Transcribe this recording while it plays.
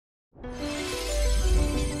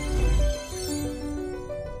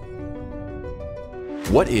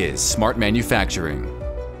What is smart manufacturing?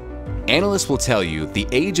 Analysts will tell you the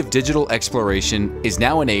age of digital exploration is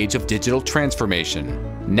now an age of digital transformation.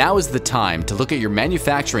 Now is the time to look at your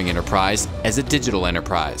manufacturing enterprise as a digital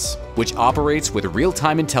enterprise, which operates with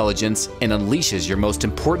real-time intelligence and unleashes your most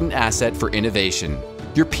important asset for innovation,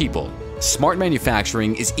 your people. Smart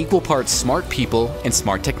manufacturing is equal parts smart people and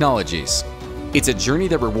smart technologies. It's a journey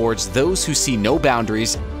that rewards those who see no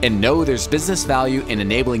boundaries and know there's business value in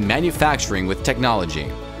enabling manufacturing with technology.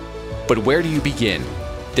 But where do you begin?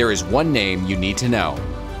 There is one name you need to know: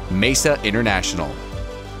 Mesa International.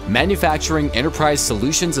 Manufacturing Enterprise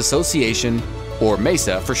Solutions Association, or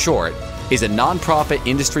MESA for short, is a nonprofit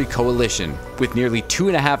industry coalition with nearly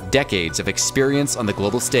 2.5 decades of experience on the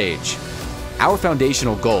global stage. Our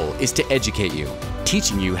foundational goal is to educate you,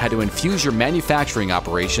 teaching you how to infuse your manufacturing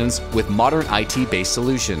operations with modern IT-based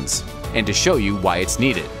solutions, and to show you why it's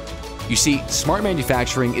needed. You see, smart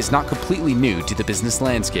manufacturing is not completely new to the business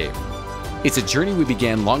landscape. It's a journey we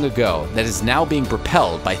began long ago that is now being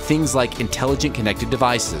propelled by things like intelligent connected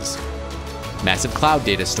devices, massive cloud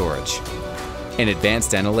data storage, and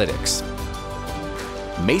advanced analytics.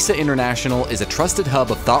 Mesa International is a trusted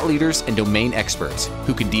hub of thought leaders and domain experts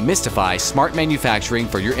who can demystify smart manufacturing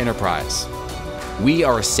for your enterprise. We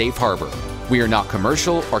are a safe harbor. We are not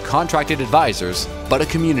commercial or contracted advisors, but a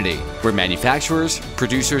community where manufacturers,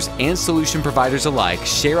 producers, and solution providers alike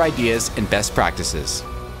share ideas and best practices.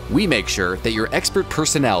 We make sure that your expert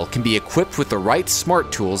personnel can be equipped with the right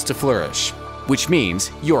smart tools to flourish, which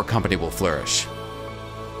means your company will flourish.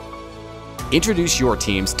 Introduce your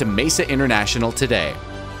teams to Mesa International today.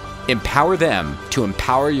 Empower them to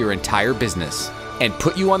empower your entire business and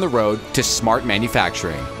put you on the road to smart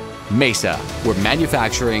manufacturing. Mesa, where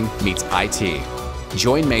manufacturing meets IT.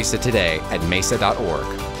 Join Mesa today at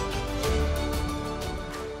mesa.org.